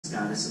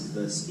status of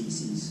the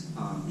species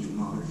being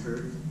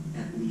monitored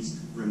at least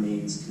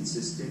remains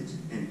consistent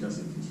and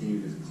doesn't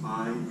continue to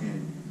decline,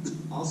 and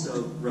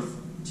also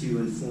to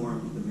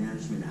inform the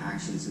management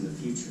actions in the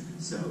future.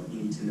 So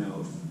you need to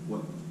know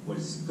what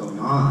is going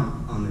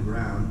on the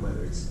ground,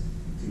 whether it's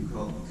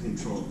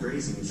controlled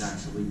grazing is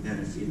actually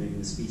benefiting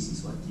the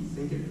species like you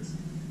think it is.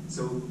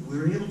 So we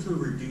were able to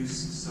reduce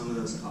some of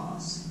those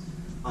costs,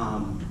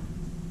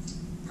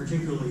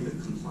 particularly the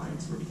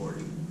compliance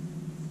reporting.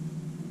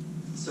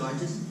 So I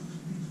just...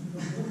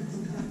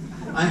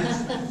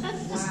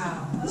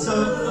 Wow. So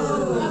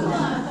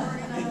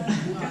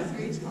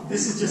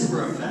this is just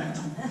for effect.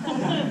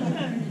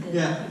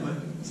 Yeah. But.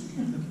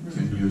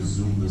 Can you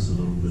zoom this a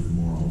little bit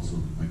more also?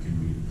 I can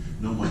read it.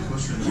 No, my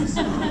question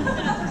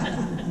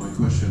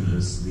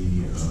is the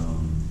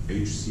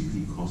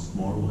HCP cost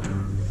model,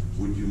 Aaron.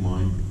 Would you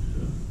mind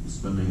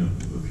spending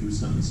a few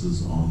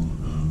sentences on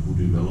who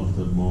developed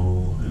that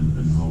model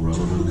and how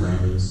relevant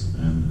that is,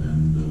 and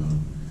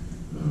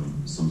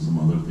some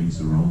other things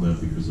around that,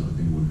 because I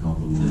think it would help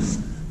a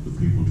little the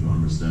people to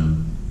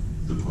understand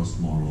the cost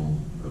model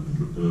a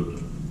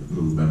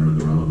little better,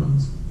 the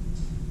relevance.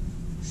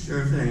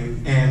 Sure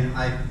thing. And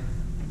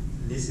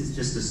this is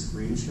just a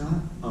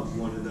screenshot of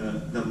one of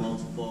the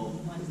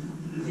multiple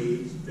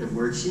page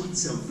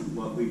worksheets of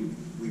what we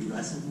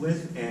wrestled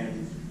with.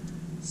 And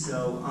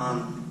so,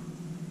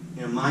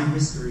 you know, my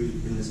history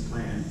in this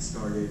plan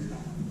started,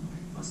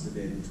 must have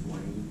been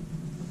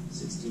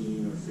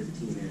 2016 or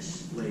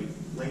 15-ish, late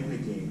in the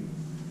game.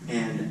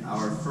 And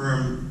our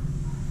firm,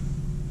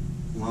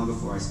 long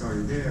before I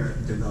started there,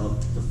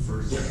 developed the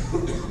first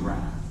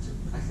draft,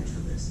 I think,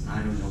 of this. And I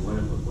don't know what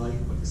it looked like,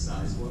 what the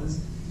size was.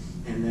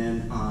 And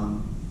then,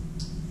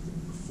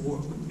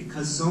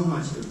 because so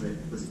much of it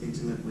was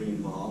intimately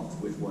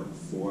involved with what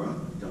FORA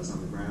does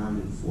on the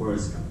ground, and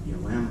FORA's got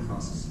BLM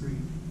across the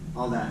street,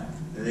 all that,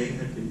 they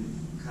had been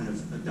kind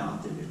of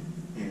adopted it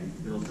and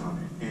built on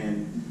it.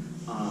 And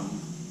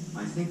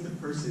I think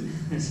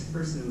this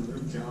person in the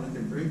room,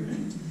 Jonathan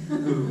Brinkman,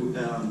 who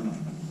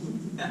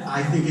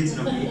I think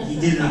he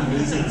did an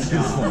amazing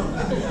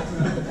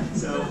job.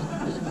 So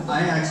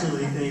I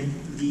actually think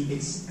the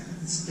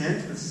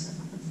extent of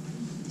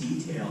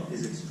detail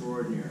is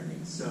extraordinary.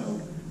 So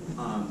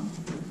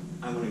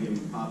I want to give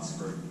him props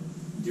for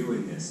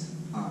doing this.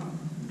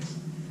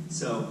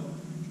 So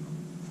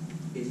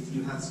if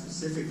you have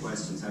specific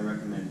questions, I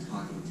recommend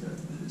talking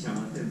to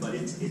Jonathan, but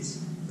it's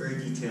very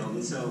detailed.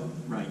 And so,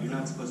 right, you're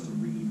not supposed to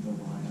read the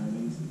line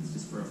items, it's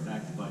just for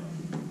effect, but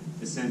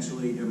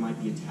essentially there might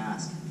be a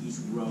task. Each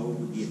row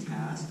would be a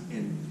task,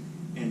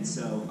 and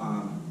so,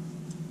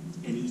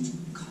 and each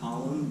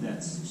column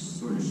that's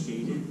sort of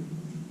shaded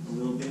a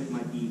little bit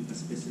might be a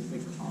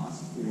specific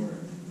cost for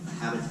a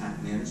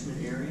habitat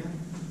management area,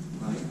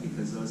 right?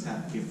 Because those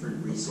have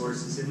different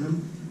resources in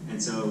them.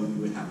 And so we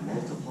would have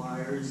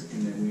multipliers,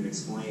 and then we would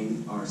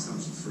explain our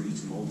assumptions for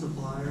each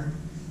multiplier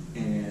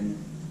and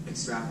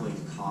extrapolate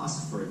the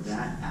cost for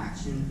that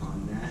action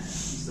on that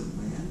piece of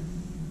land.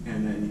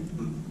 And then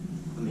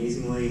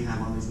amazingly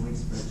have all these linked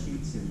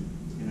spreadsheets and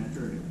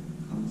enter, and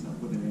it comes up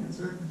with an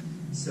answer.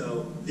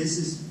 So this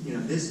is,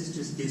 this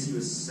just gives you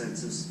a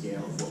sense of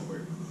scale of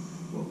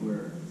what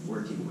we're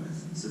working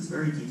with. So it's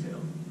very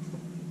detailed.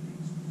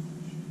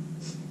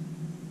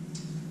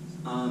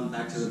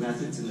 Back to the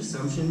methods and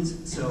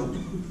assumptions. So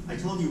I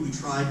told you we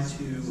tried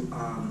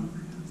to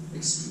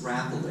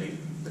extrapolate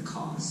the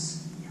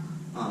costs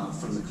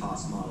from the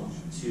cost model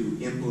to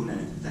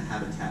implement the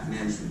habitat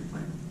management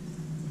plan.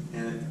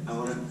 And I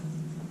want to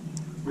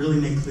really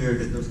make clear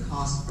that those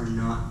costs are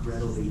not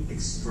readily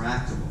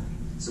extractable.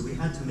 So we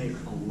had to make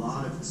a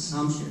lot of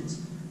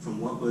assumptions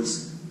from what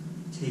was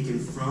taken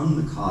from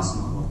the cost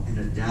model and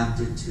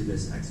adapted to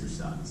this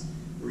exercise.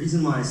 The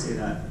reason why I say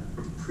that,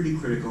 are pretty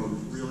critical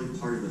and really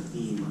part of the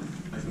theme,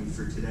 I think,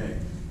 for today,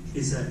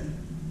 is that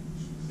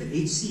the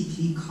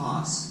HCP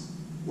costs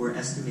were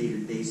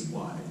estimated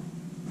base-wide,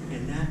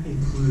 and that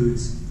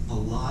includes a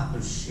lot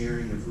of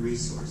sharing of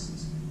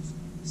resources.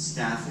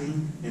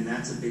 Staffing, and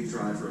that's a big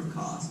driver of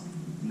cost.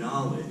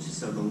 Knowledge,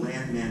 so the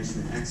land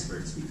management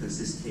experts, because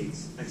this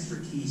takes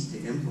expertise to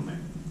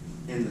implement,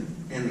 and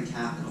the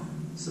capital.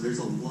 So there's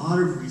a lot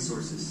of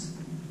resources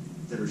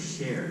that are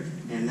shared,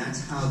 and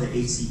that's how the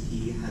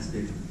HCP has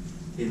been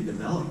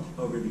developed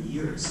over the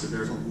years. So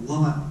there's a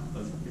lot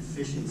of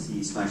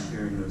efficiencies by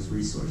sharing those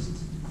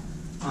resources.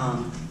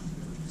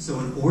 So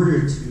in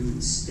order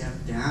to step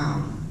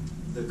down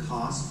the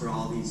cost for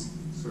all these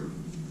sort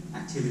of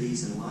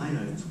activities and line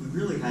items, we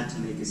really had to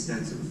make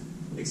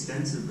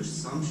extensive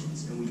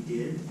assumptions, and we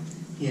did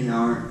in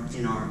our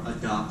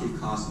adopted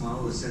cost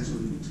model.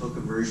 Essentially, we took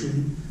a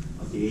version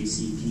of the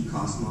HCP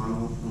cost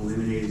model,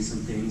 eliminated some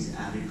things,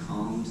 added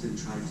columns, and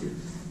tried to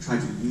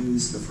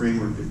use the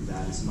framework of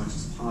that as much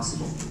as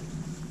possible.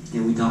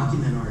 And we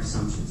document our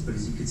assumptions, but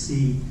as you can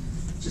see,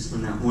 just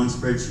from that one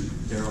spreadsheet,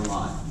 there are a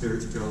lot. There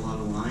are a lot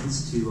of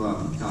lines to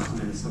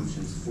document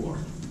assumptions for.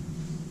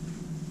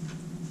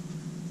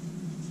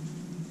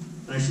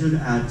 And I should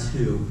add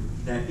too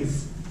that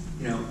if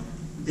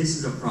this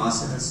is a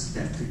process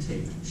that could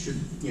take,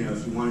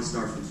 if you want to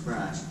start from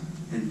scratch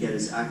and get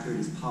as accurate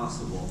as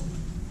possible,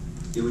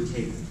 it would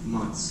take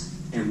months.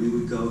 And we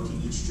would go to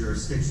each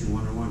jurisdiction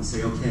one-on-one and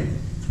say, okay,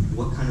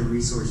 what kind of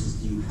resources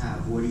do you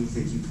have? What do you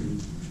think you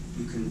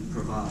can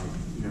provide?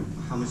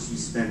 How much do you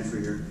spend for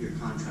your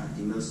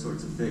contracting? Those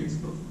sorts of things.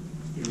 But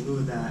in lieu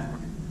of that,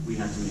 we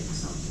had to make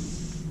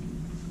assumptions.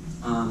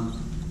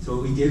 So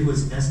what we did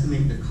was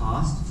estimate the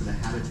cost for the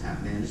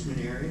habitat management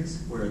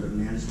areas, where the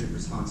management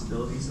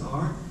responsibilities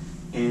are,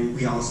 and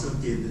we also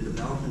did the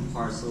development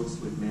parcels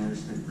with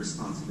management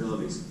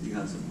responsibilities,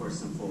 because of course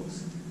some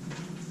folks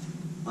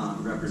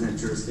represent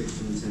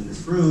jurisdictions in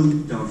this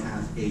room don't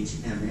have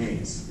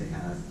HMAs. They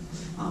have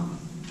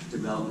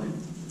development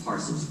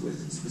parcels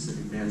with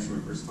specific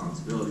management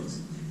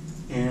responsibilities.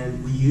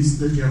 And we used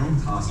the general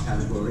cost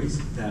categories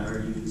that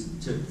are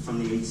used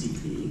from the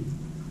HCP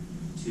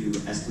to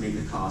estimate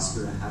the cost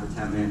for the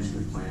habitat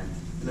management plan.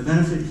 And the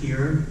benefit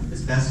here,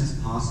 as best as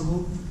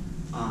possible,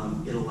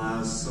 it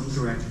allows some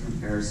direct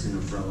comparison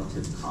of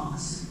relative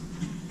costs.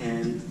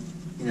 And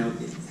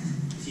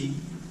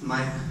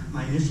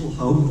my initial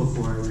hope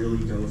before I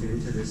really dove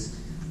into this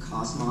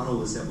cost model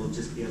was that we'll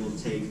just be able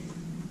to take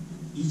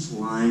each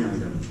line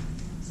item,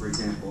 for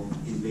example,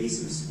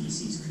 invasive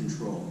species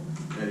control,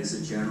 that is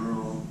a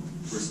general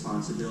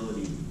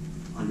responsibility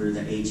under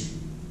the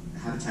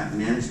Habitat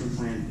Management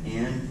Plan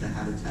and the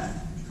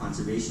Habitat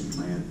Conservation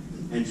Plan,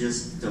 and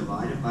just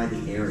divide it by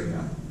the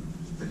area,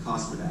 the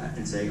cost for that,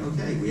 and say,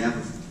 okay, we have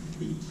a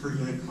per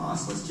unit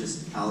cost, let's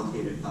just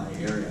allocate it by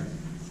area.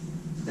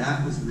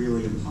 That was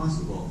really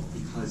impossible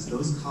because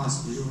those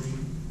costs really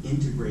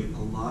integrate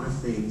a lot of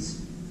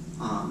things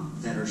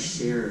that are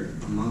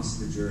shared amongst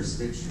the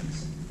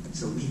jurisdictions.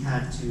 So we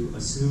had to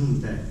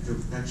assume that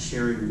that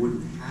sharing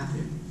wouldn't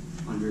happen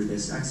under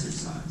this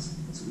exercise.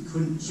 So we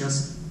couldn't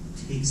just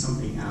take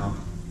something out,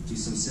 do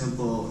some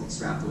simple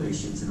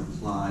extrapolations and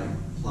apply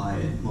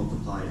it,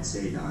 multiply it,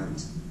 say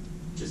times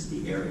just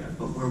the area.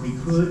 But where we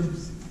could,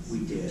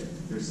 we did.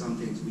 There's some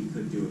things we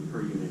could do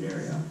per unit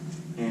area.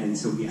 And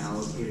so we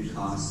allocated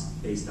costs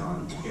based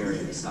on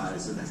area, the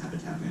size of the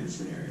habitat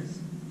management areas.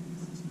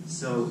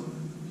 So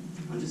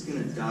I'm just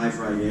going to dive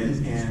right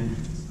in. And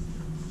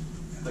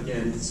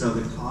again, so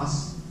the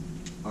costs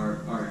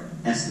are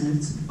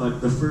estimates,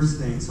 but the first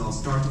thing, so I'll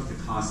start with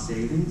the cost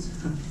savings.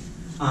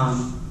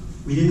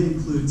 We didn't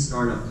include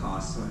startup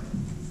costs, so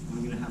I'm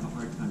going to have a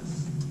hard time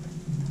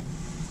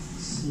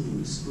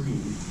seeing the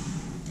screen.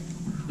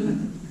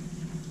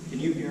 Can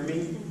you hear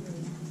me?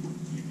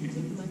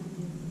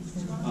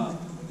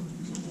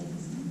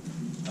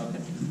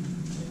 Okay.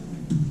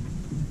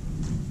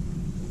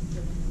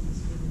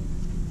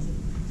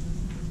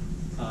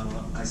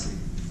 I see.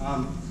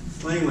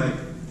 Well, anyway,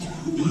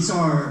 these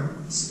are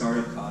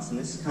startup costs, and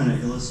this kind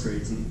of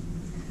illustrates, and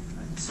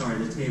sorry,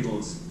 the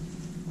table's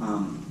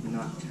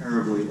not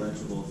terribly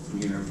legible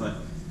from here, but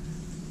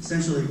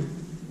essentially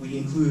we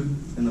include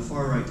in the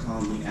far right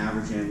column the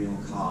average annual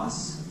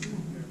costs.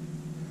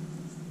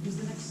 Does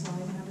the next slide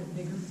have it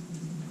bigger?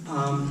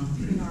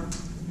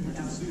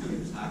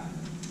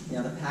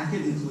 Yeah, the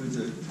packet includes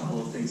a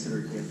couple of things that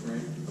are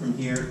different from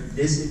here.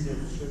 This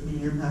should be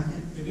in your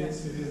packet. It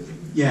is.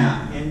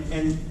 Yeah,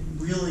 and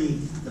really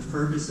the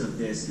purpose of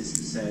this is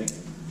to say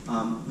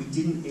we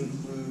didn't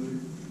include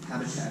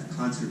habitat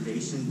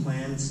conservation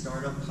plan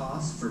startup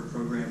costs for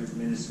program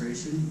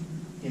administration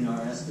in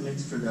our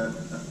estimates for the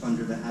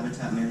under the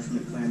habitat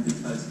management plan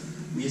because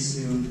we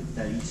assumed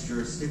that each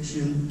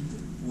jurisdiction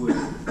would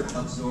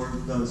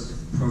absorb those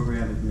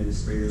program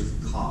administrative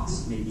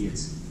costs. Maybe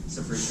it's,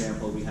 so for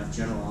example, we have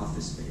general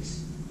office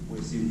space. We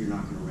assume you're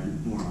not going to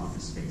rent more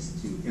office space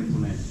to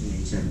implement an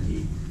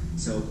HMP.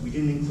 So we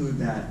didn't include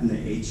that in the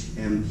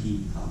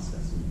HMP cost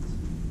estimates.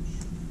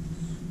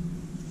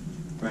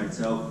 Right,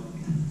 so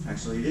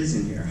actually it is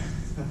in here.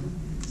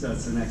 So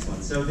it's the next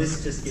one. So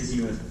this just gives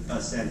you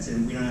a sense,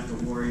 and we don't have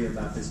to worry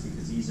about this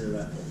because these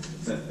are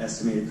the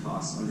estimated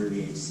costs under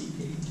the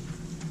HCP.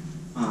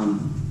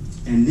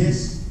 And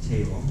this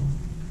table,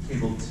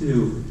 table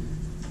 2,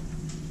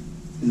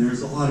 and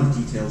there's a lot of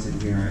details in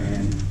here,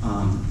 and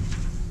I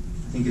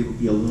think it would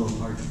be a little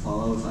hard to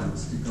follow if I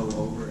was to go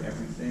over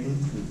everything.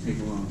 It would take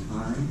a long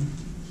time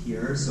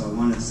here, so I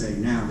want to say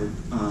now that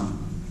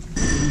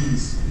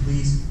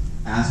please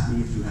ask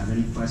me if you have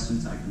any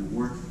questions. I can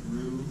work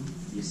through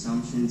the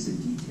assumptions in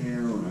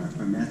detail and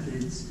our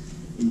methods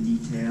in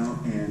detail,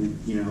 and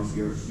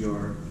if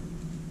you're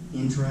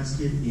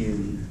interested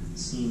in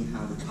seeing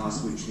how the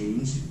cost would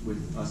change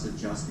with us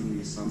adjusting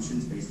the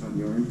assumptions based on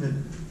your input,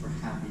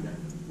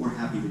 we're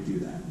happy to do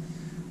that.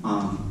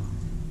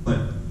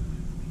 But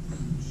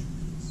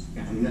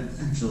yeah, I'm going to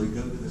actually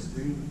go to the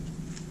screen.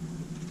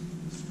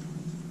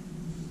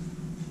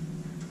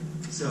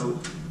 So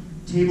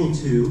table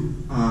 2,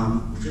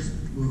 just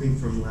moving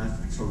from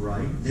left to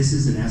right, this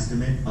is an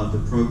estimate of the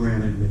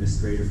program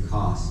administrative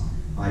costs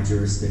by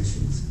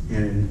jurisdictions.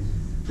 And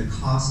the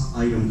cost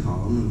item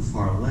column on the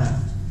far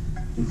left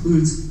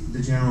includes the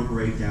general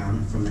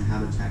breakdown from the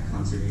Habitat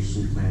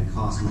Conservation Plan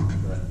cost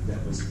model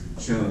that was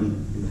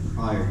shown in the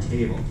prior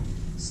table.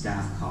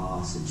 staff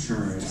costs,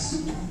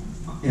 insurance,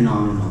 and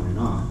on and on and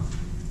on.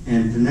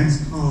 And the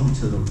next column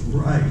to the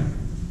right,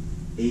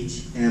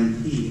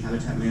 HMP,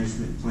 Habitat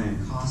Management Plan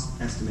Cost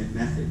Estimate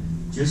Method,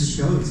 just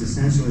shows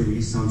essentially the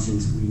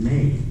assumptions we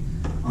made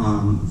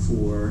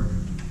for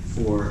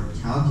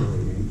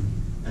calculating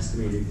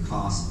estimated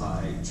costs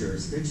by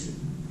jurisdiction.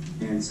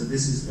 And so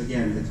this is,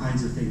 again, the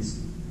kinds of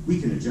things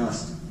we can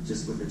adjust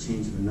just with a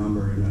change of a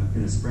number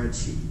in a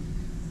spreadsheet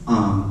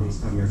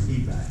based on your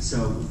feedback.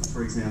 So,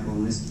 for example,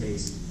 in this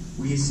case,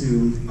 we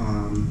assumed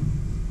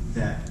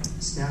that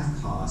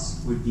staff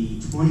costs would be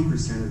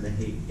 20% of the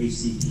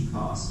HCP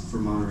costs for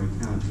Monterey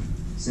County,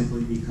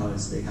 simply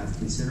because they have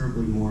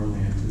considerably more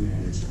land to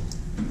manage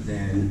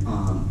than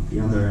the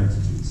other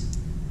entities.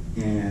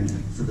 And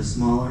for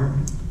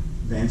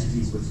the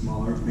entities with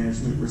smaller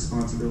management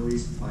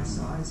responsibilities by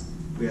size,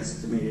 we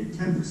estimated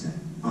 10%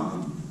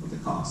 of the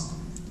cost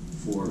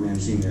for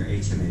managing their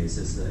HMAs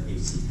as the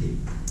HCP.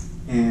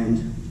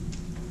 And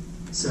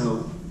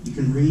so you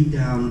can read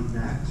down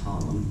that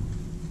column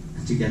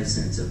to get a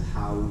sense of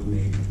how we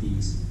made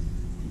these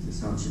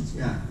assumptions.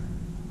 Yeah?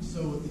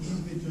 So with the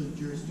individual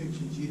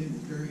jurisdictions, you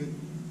didn't vary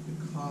the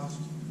cost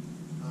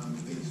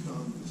based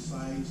on the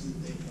size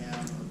that they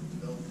have of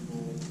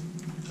developable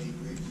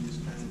acreage. You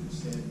just kind of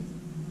said,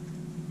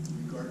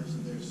 regardless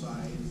of their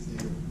size,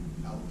 they're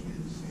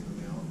allocated the same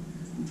amount.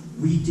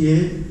 We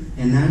did,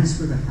 and that is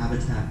for the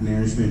habitat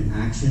management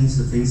actions,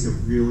 the things that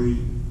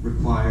really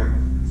require,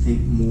 I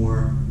think,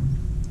 more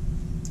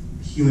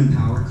human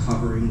power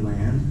covering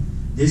land.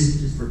 This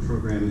is just for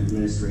program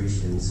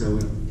administration. So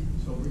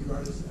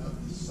regardless of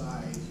the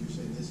size, you're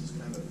saying this is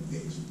kind of a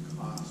fixed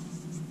cost?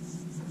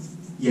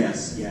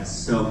 Yes, yes.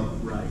 So,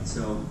 right.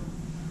 So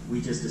we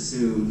just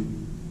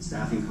assumed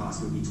staffing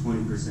costs would be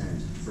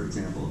 20%, for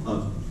example,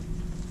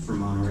 for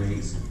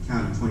Monterey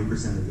County,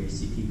 20% of the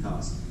HCP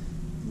costs.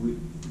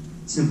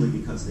 Simply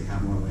because they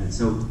have more land.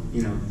 So,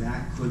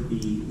 that could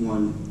be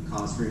one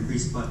cause for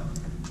increase, but,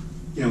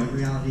 in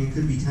reality, it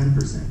could be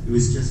 10%. It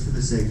was just for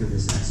the sake of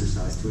this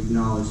exercise to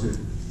acknowledge that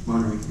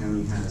Monterey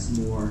County has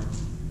more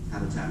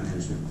habitat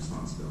management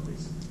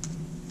responsibilities.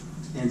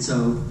 And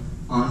so,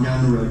 on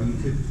down the road,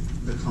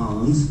 the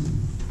columns,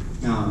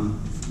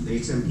 the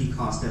HMP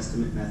cost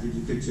estimate method,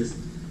 you could just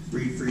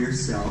read for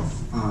yourself,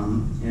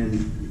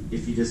 and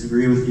if you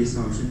disagree with the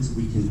assumptions,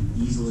 we can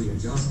easily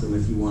adjust them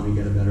if you want to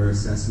get a better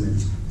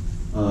assessment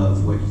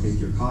of what you think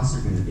your costs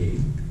are going to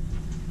be.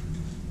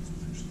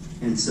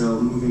 And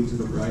so moving to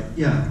the right,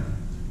 yeah.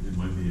 It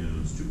might be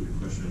a stupid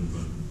question,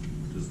 but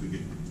does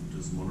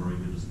Monterey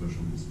get a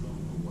special municipal or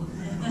what?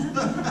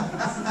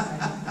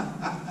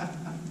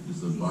 Is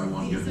the buy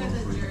one get one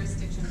free? These are the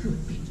jurisdictions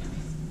with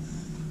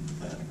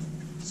HMAs.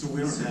 So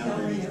we don't have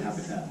any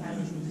habitat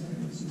management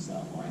areas, is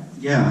that why?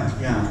 Yeah,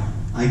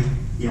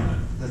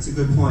 that's a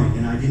good point.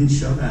 And I didn't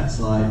show that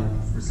slide.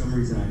 For some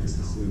reason, I just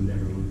assumed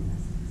everyone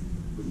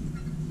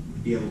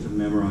would be able to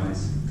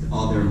memorize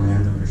all their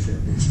land ownership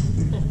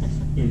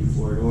in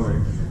Fort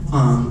Ord.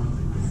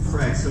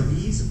 Correct. So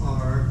these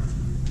are,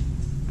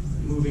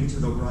 moving to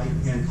the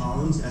right-hand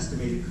columns,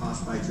 estimated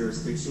cost by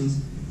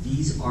jurisdictions.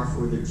 These are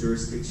for the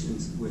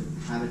jurisdictions with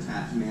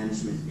habitat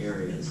management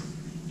areas.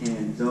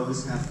 And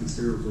those have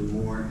considerably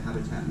more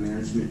habitat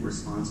management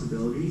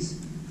responsibilities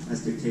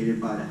as dictated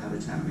by the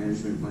Habitat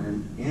Management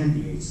Plan and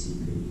the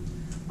HCP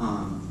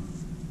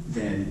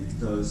than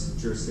those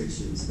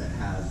jurisdictions that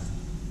have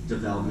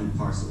development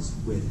parcels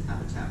with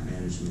habitat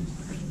management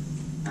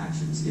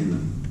actions in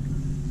them.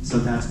 So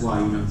that's why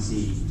you don't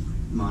see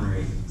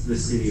Monterey, the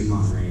city of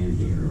Monterey in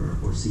here,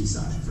 or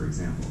Seaside, for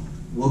example.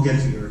 We'll get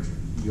to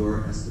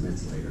your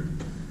estimates later.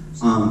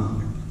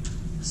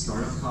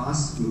 Startup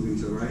costs, moving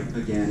to the right,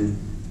 again,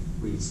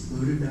 we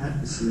excluded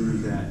that,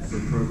 assumed that for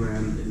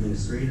program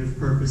administrative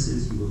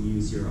purposes, you will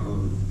use your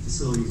own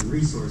facilities and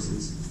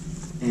resources.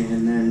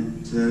 And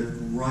then to the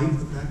right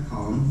of that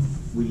column,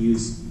 we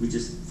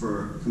just,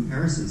 for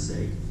comparison's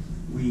sake,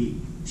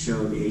 we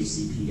show the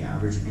HCP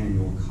average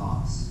annual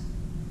costs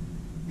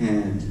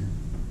and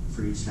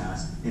for each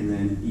task. And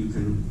then you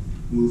can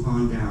move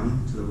on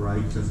down to the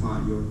right to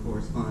find your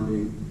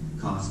corresponding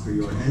cost for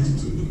your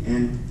entity.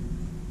 And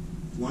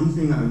one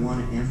thing I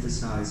want to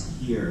emphasize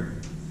here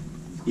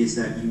is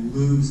that you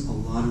lose a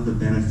lot of the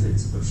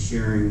benefits of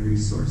sharing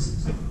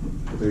resources,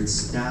 whether it's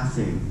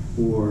staffing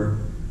or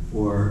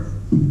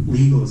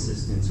legal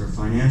assistance or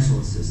financial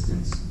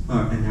assistance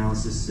or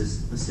analysis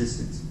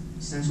assistance. You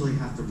essentially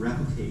have to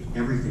replicate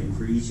everything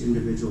for each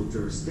individual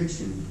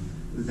jurisdiction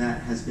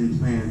that has been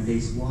planned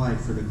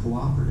base-wide for the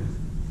cooperative.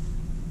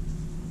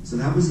 So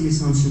that was the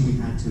assumption we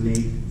had to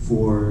make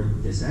for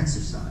this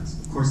exercise.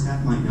 Of course,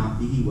 that might not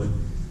be what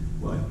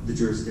the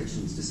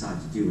jurisdictions decide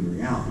to do in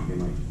reality. They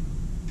might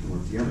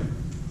work together.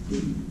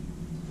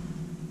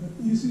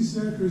 UC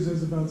Santa Cruz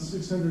has about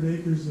 600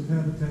 acres of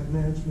habitat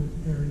management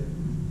area.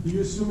 Are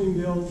you assuming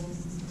they'll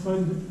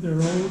fund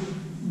their own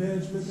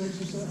management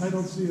exercise? I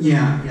don't see it.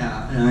 Yeah,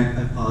 and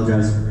I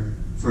apologize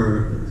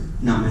for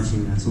not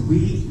mentioning that. So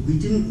we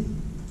didn't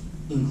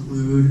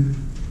include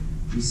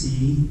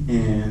UC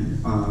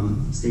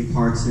and state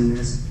parks in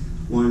this,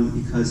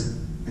 One, because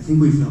I think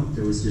we felt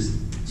there was just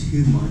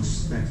too much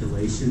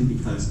speculation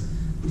because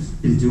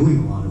we've been doing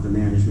a lot of the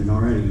management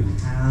already. You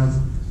have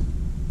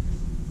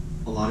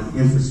a lot of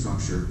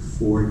infrastructure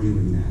for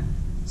doing that.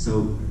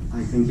 So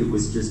I think it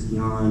was just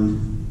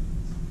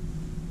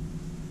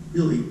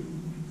really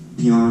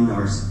beyond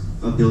our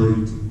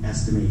ability to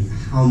estimate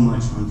how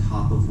much on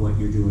top of what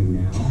you're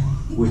doing now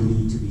would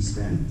need to be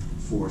spent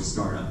for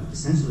startup.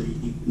 Essentially,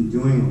 you've been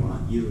doing a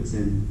lot. You, as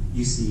in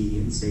UC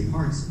and State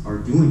Parks, are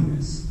doing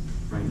this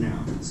right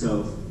now.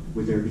 So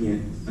would there be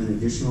an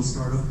additional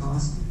startup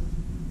cost?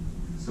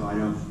 So I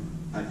don't.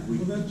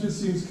 Well, that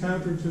just seems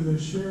counter to the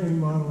sharing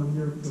model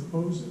you're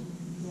proposing.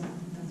 Yeah,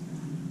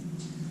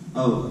 that's right.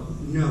 Oh,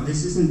 no,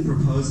 this isn't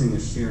proposing a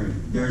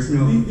sharing. There's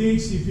no. The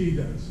HCP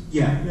does.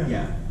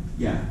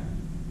 Yeah.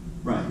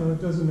 Right. So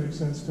it doesn't make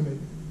sense to me.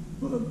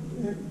 Well,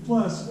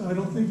 plus, I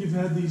don't think you've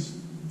had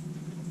these,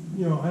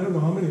 I don't know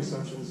how many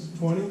assumptions,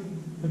 20?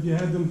 Have you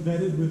had them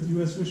vetted with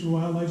U.S. Fish and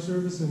Wildlife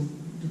Service? And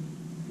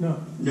no.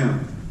 No.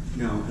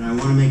 And I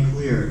want to make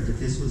clear that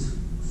this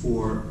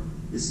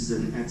is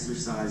an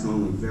exercise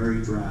only,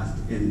 very draft.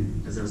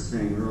 And as I was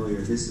saying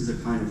earlier, this is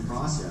a kind of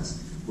process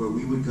where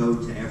we would go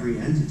to every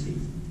entity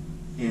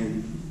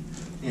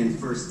and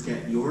first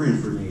get your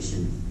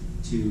information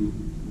to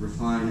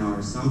refine our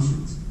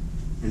assumptions.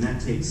 And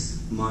that takes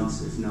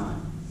months, if not,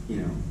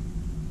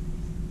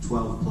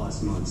 12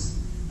 plus months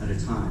at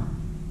a time.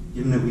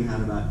 Given that we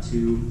had about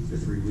 2 to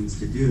 3 weeks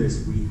to do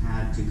this, we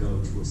had to go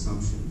to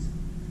assumptions.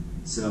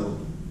 So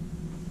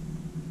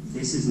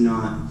this is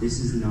not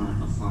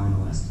a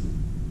final estimate.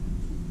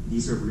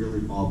 These are really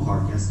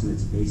ballpark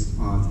estimates based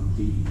on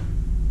the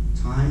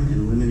time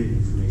and limited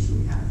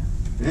information we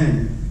have.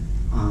 Then,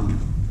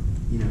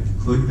 you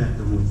could vet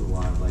them with the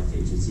wildlife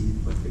agency,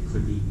 but they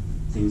could be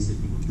things that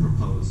you would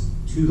propose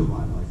to the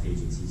wildlife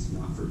agencies,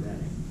 not for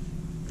vetting.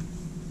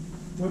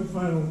 One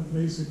final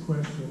basic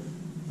question.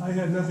 I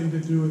had nothing to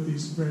do with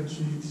these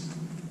spreadsheets,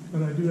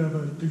 but I do have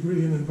a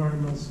degree in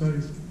environmental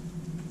studies.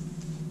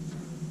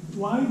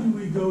 Why do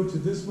we go to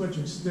this much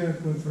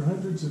extent when for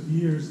hundreds of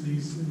years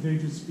these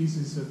endangered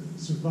species have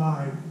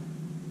survived?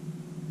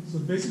 So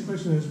the basic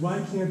question is,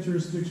 why can't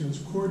jurisdictions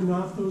cordon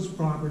off those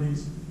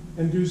properties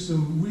and do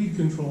some weed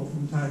control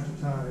from time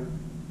to time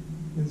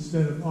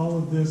instead of all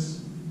of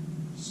this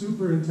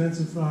super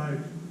intensified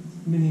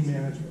mini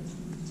management?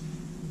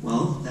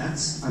 Well,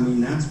 that's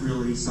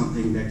really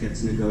something that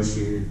gets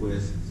negotiated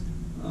with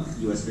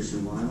U.S. Fish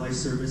and Wildlife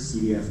Service,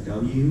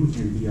 CDFW,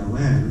 and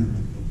BLM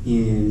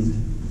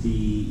in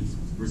the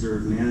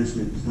reserve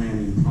management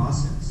planning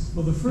process.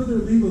 Well, the further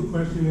legal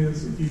question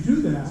is, if you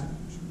do that,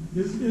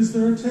 is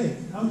there a take?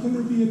 How can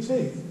there be a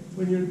take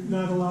when you're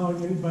not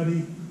allowing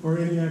anybody or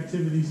any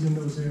activities in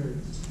those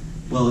areas?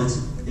 Well,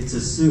 it's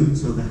assumed.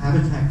 So the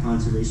habitat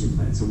conservation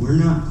plan. So we're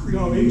not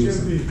creating. No,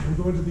 HMP. I'm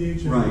going to the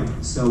HMP.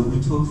 Right. So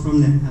we took from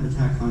the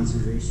habitat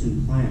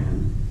conservation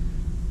plan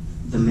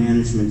the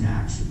management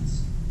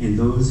actions, and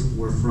those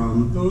were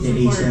from the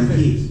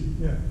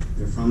HMP. Yeah.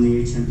 They're from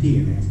the HMP,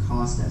 and they have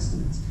cost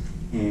estimates.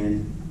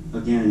 And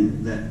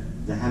again,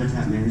 the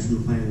habitat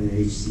management plan in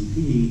the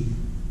HCP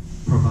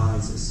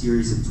provides a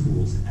series of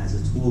tools as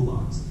a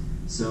toolbox.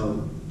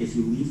 So if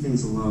you leave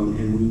things alone,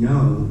 and we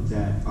know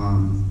that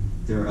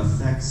there are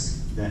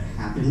effects that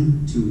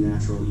happen to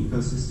natural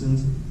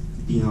ecosystems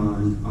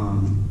beyond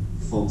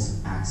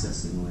folks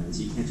accessing lands.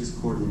 You can't just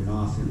cordon it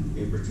off and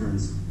it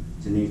returns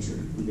to nature.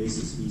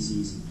 Invasive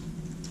species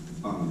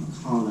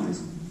colonize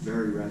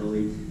very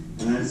readily, and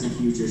that is a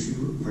huge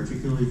issue,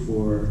 particularly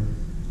for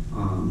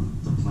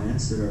the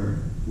plants that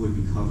would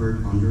be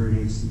covered under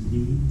an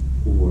HCP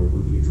or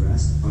would be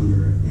addressed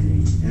under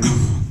an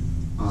HMP.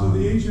 So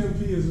the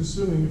HMP is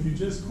assuming if you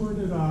just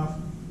cordon it off,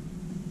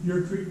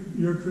 you're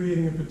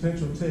creating a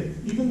potential take,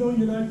 even though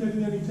you're not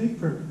getting any take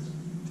permits.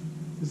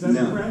 Is that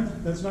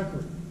correct? That's not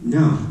correct.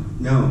 No.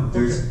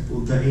 Okay.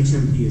 Well, the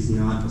HMP is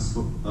not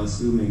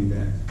assuming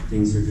that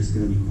things are just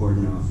going to be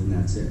cordoned off and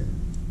that's it.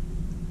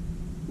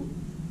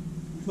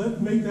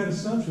 Make that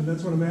assumption.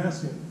 That's what I'm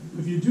asking.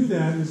 If you do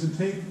that,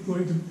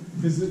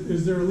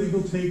 is there a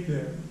legal take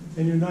there,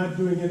 and you're not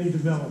doing any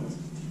development?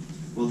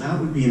 Well, that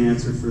would be an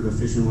answer for the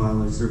Fish and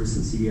Wildlife Service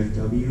and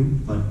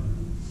CDFW, but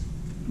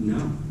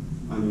no.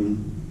 I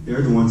mean,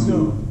 they're the ones who.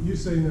 No, you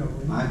say no.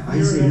 I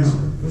say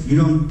no. If you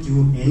don't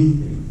do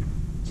anything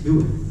to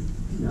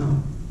it,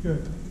 no.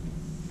 Good.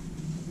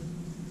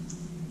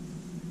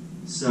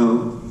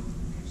 So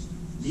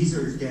these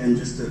are, again,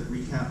 just to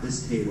recap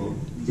this table,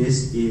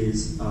 this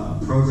is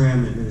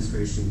program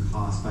administration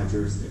cost by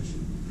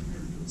jurisdiction.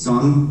 So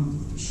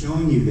I'm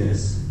showing you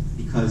this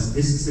because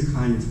this is the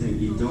kind of thing,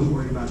 you don't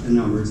worry about the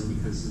numbers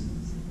because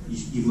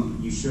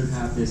you should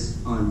have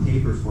this on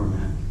paper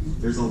format.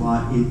 There's a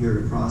lot in here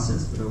to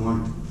process, but I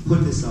want to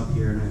put this up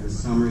here, and I have a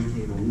summary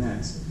table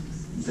next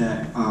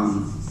that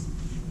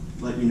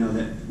let you know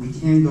that we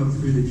can go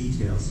through the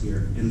details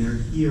here, and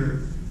they're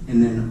here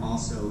and then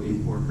also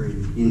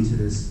incorporated into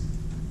this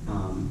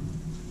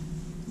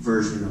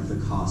version of the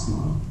cost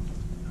model.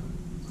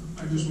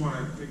 I just want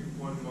to take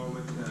one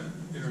moment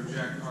to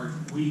interject,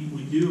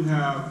 we do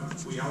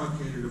have, we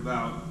allocated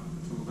about,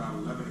 till about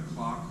 11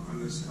 o'clock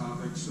on this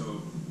topic,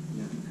 so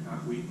Yeah.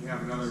 we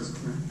have another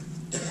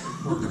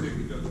important thing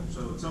to go,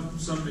 so it's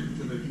subject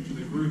to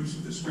the group's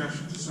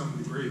discretion to some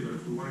degree, but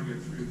if we want to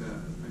get through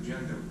the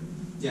agenda,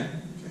 Yeah.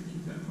 can't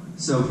keep that in mind.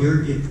 So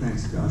here,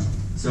 thanks, Josh.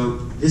 So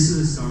this is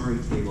a summary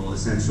table,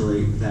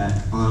 essentially,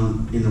 that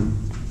in the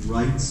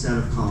right set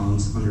of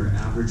columns under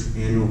average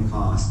annual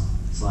cost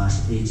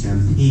 /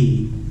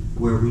 HMP,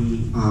 where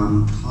we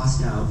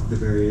cost out the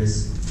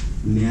various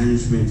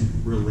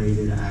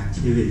management-related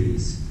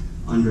activities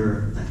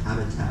under the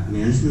habitat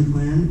management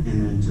plan,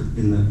 and then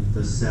in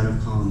the set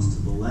of columns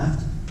to the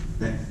left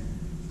that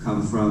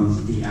come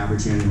from the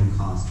average annual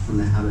cost from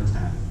the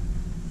habitat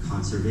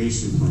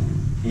conservation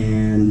plan.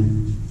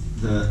 And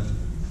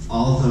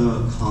all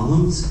the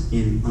columns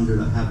under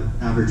the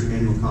average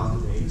annual cost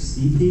of the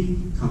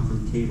HCP come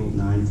from table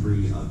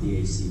 9.3 of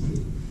the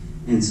HCP.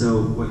 And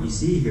so what you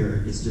see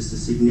here is just a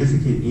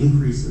significant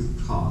increase of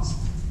cost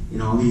in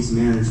all these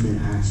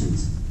management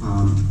actions,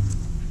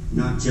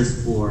 not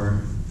just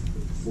for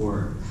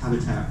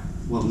habitat,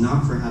 well,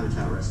 not for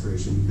habitat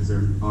restoration, because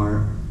there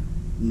are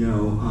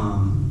no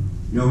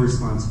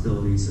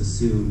responsibilities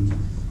assumed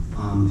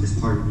as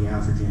part of the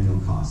average annual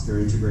cost. They're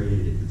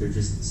integrated, they're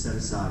just set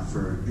aside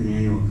for an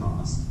annual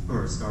cost,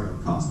 or a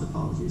startup cost,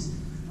 apologies,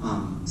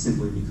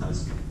 simply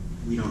because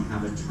we don't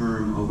have a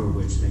term over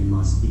which they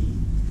must be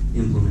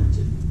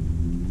implemented.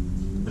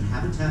 But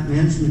habitat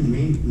management and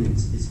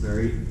maintenance is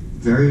very,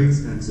 very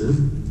expensive,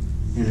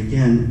 and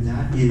again,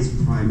 that is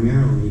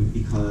primarily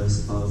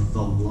because of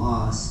the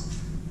loss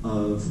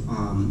of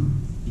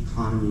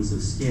economies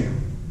of scale.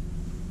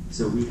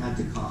 So we had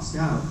to cost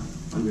out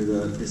under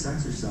this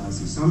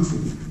exercise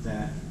assumption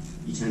that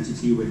each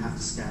entity would have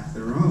to staff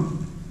their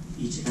own.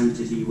 Each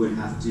entity would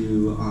have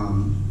to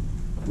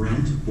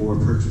rent or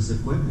purchase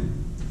equipment.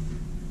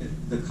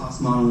 The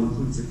cost model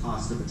includes the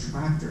cost of a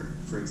tractor,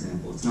 for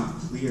example. It's not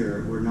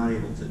clear, we're not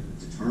able to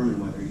determine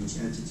whether each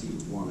entity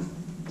would want a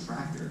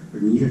tractor or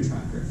need a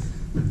tractor.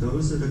 But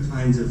those are the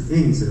kinds of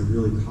things that are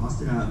really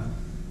costed out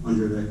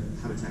under the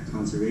Habitat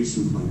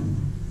Conservation Plan.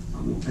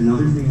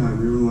 Another thing I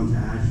really want to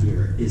add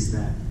here is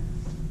that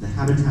the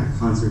Habitat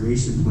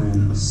Conservation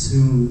Plan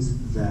assumes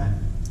that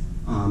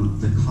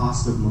the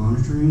cost of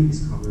monitoring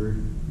is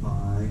covered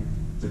by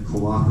the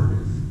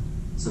cooperative.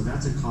 So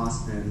that's a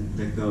cost then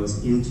that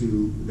goes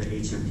into the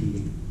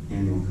HMP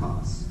annual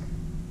cost.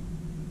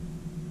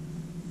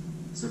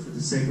 So for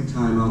the sake of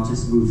time, I'll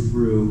just move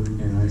through,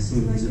 and I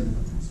assume these are,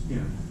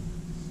 yeah.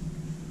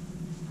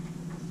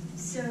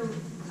 So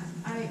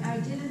I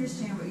did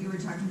understand what you were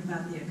talking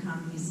about, the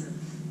economies of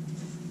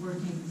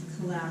working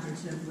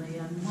collaboratively.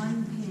 On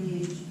one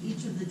page,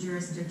 each of the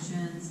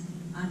jurisdictions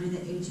under the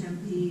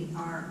HMP,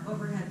 our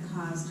overhead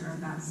costs are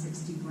about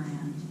 60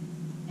 grand.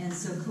 And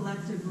so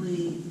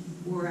collectively,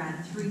 we're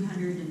at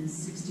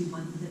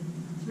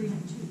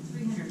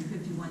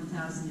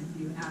 351,000 if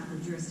you add the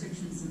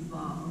jurisdictions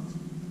involved,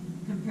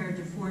 compared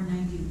to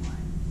 491.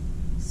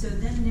 So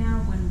then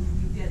now when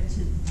you get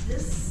to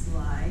this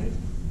slide,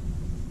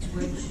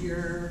 which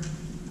your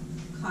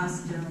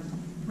cost don't,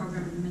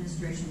 program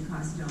administration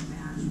costs don't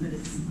match, but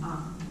it's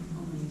up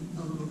only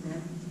a little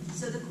bit.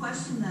 So the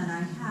question that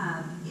I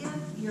have, if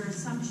your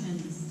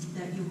assumptions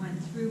that you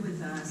went through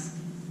with us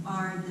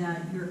are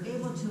that you're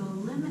able to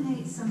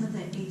eliminate some of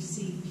the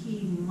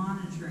HCP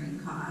monitoring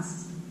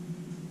costs,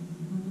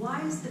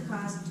 why is the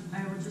cost,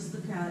 I will just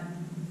look at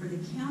for the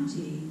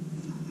county,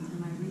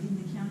 am I reading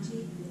the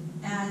county?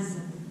 As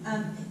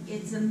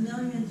it's $1.3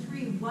 million.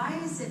 Why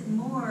is it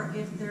more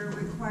if they're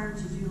required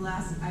to do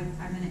less? I'm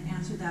going to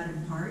answer that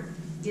in part.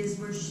 Is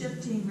we're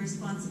shifting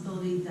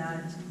responsibility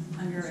that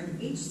under an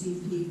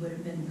HCP would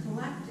have been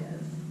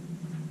collective.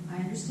 I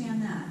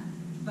understand that.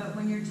 But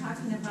when you're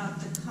talking about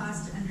the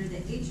cost under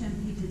the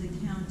HMP to the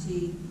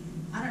county,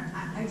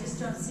 I just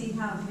don't see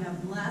how you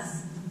have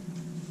less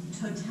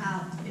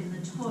total in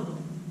the total.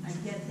 I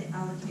get the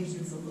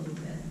allocations a little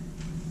bit.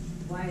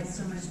 Why it's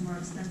so much more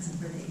expensive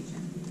for the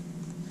HMP.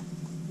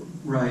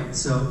 Right,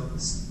 so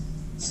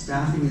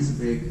staffing is a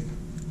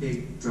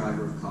big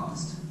driver of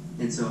cost.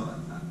 And so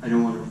I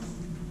don't want to,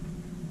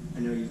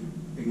 I know you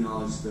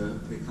acknowledge the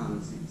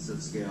economies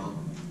of scale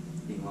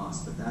being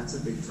lost, but that's a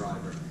big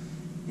driver.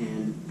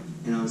 And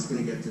I was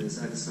going to get to this,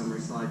 I have a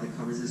summary slide that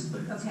covers this,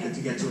 but it's good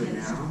to get to it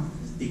now,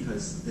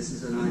 because this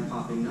is an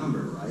eye-popping number,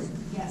 right?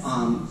 Yes.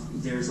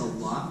 There's a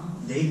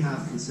lot, they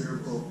have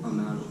considerable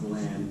amount of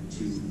land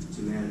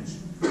to manage.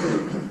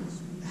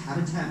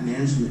 Habitat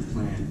Management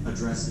Plan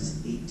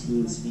addresses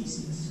 18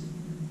 species.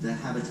 The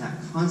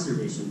Habitat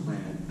Conservation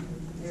Plan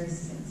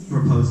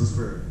proposes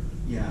for,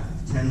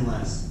 10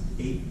 less,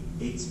 8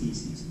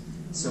 species.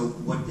 So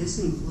what this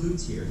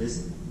includes here,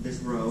 this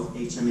row,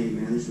 HMA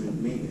Management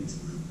and Maintenance,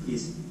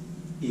 is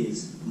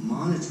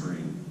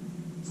monitoring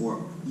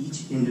for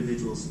each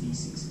individual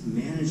species,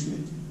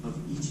 management of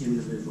each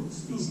individual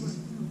species,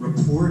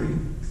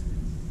 reporting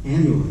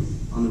annually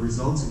on the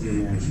results of your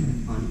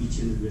management on each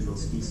individual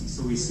species.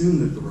 So we assume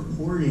that the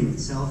reporting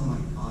itself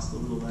might cost a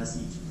little less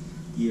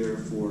here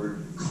for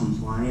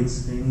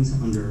compliance things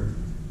under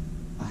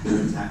a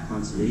habitat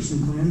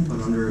conservation plan, but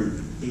under an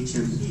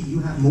HMP, you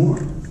have more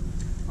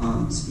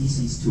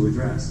species to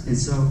address. And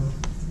so,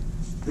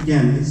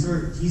 again,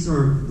 these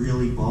are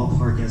really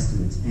ballpark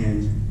estimates,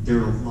 and there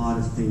are a lot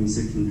of things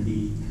that can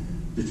be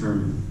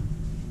determined.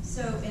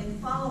 So in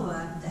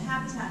follow-up, the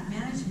habitat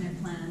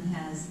management plan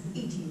has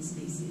 18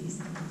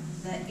 species.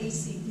 The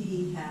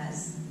ACP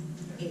has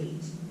 8,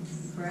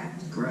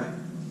 correct? Correct.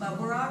 But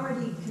we're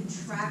already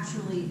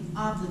contractually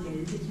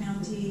obligated, the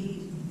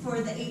county, for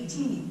the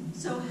 18.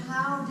 So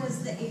how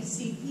does the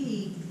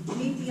ACP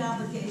meet the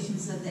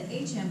obligations of the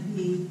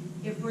HMP?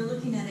 If we're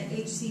looking at an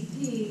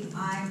HCP,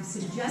 I'm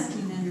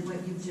suggesting under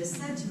what you've just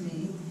said to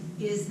me,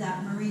 is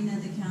that Marina,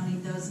 the county,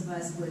 those of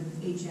us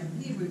with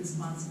HMP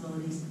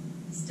responsibilities,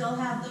 still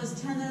have those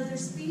 10 other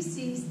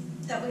species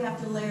that we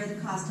have to layer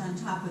the cost on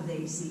top of the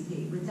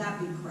HCP. Would that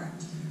be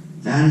correct?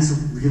 That is a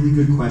really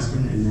good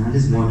question, and that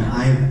is one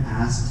I have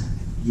asked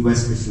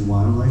U.S. Fish and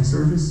Wildlife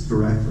Service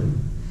directly.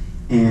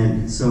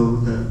 And so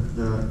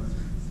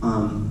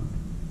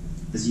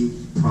as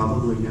you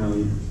probably know,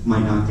 you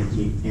might not get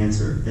the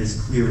answer, as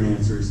clear an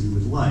answer as you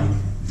would like,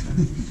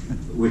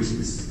 which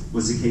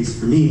was the case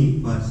for me,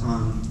 but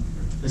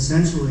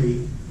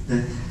essentially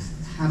the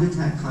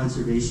Habitat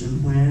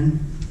Conservation Plan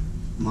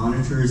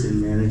monitors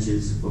and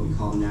manages what we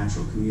call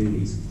natural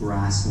communities,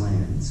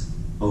 grasslands,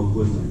 oak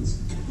woodlands,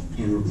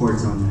 and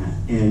reports on that.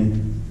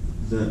 And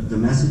the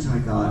message I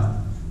got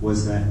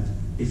was that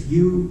if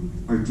you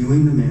are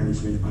doing the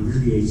management under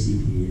the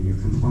HCP and you're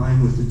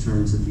complying with the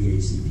terms of the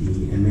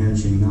HCP and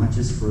managing not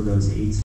just for those 8